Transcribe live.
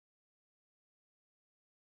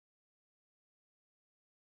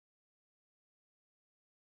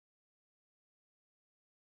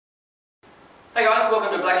Hey guys,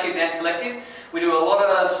 welcome to Black Sheep Dance Collective. We do a lot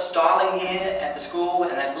of styling here at the school,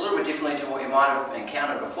 and that's a little bit differently to what you might have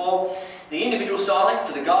encountered before. The individual styling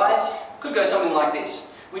for the guys could go something like this.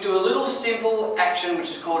 We do a little simple action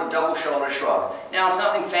which is called a double shoulder shrug. Now it's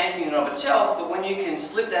nothing fancy in and of itself, but when you can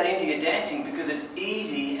slip that into your dancing because it's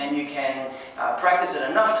easy and you can practice it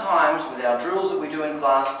enough times with our drills that we do in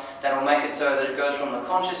class, that will make it so that it goes from the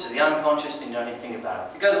conscious to the unconscious and you don't even think about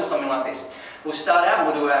it. It goes all something like this. We'll start out and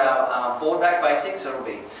we'll do our forward back basic, so it'll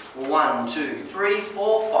be 1, 2, 3,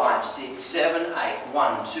 4, 5, 6, 7, 8.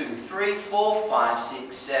 1, 2, 3, 4, 5,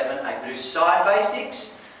 6, 7, 8. We do side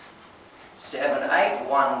basics. 7, 8,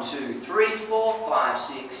 1, 2, 3, 4, 5,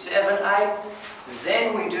 6, 7, 8.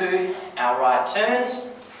 Then we do our right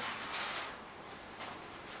turns.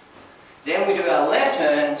 Then we do our left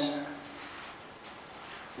turns.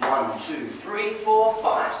 1, 2, 3, 4,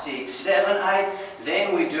 5, 6, 7, 8.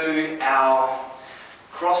 Then we do our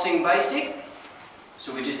crossing basic.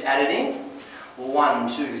 So we just add it in. 1,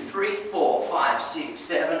 2, 3, 4, 5, 6,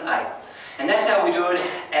 7, 8. And that's how we do it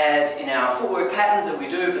as in our footwork patterns that we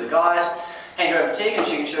do for the guys. Hand her over to Tegan and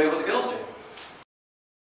she can show you what the girls do.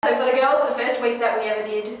 So for the girls, the first week that we ever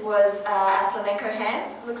did was our flamenco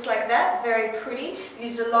hands. Looks like that, very pretty.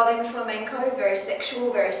 Used a lot in flamenco, very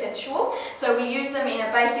sexual, very sensual. So we use them in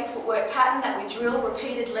a basic footwork pattern that we drill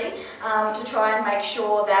repeatedly to try and make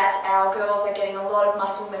sure that our girls are getting a lot of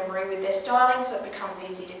muscle memory with their styling, so it becomes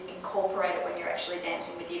easy to incorporate it when you're actually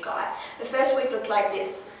dancing with your guy. The first week looked like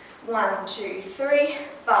this. 1, 2, 3,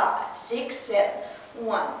 5, 6, 7.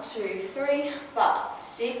 1, 2, 3, 5,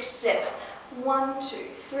 6, 7. 1,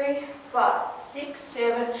 2, 3, 5, 6,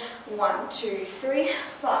 7. 1, 2, 3,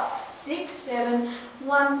 5, 6, 7.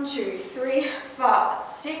 1, 2, 3,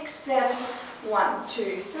 5, 6, 7. 1,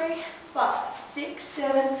 2, 3, 5, 6,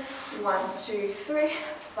 7. 1, 2, 3,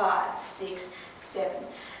 5, 6, 7.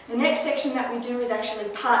 The next section that we do is actually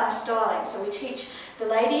partner styling. So we teach the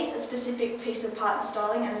ladies a specific piece of partner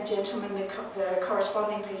styling and the gentlemen the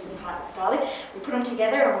corresponding piece of partner styling. We put them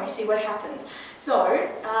together and we see what happens. So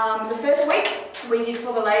the first week we did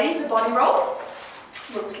for the ladies a body roll.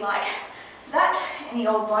 Looks like that, any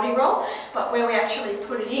old body roll, but where we actually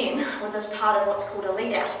put it in was as part of what's called a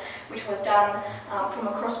lead out, which was done from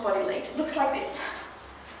a cross body lead. Looks like this.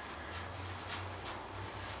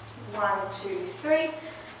 1, 2, 3.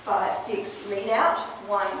 5, 6, lead out,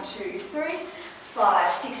 1, 2, 3,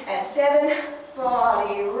 5, 6 and 7,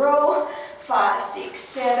 body roll, 5, 6,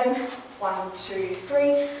 7, 1, 2,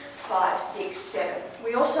 3, 5, 6, 7.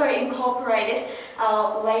 We also incorporated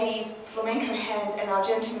our ladies' flamenco hands and our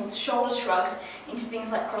gentlemen's shoulder shrugs into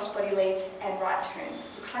things like crossbody leads and right turns.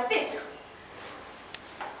 Looks like this.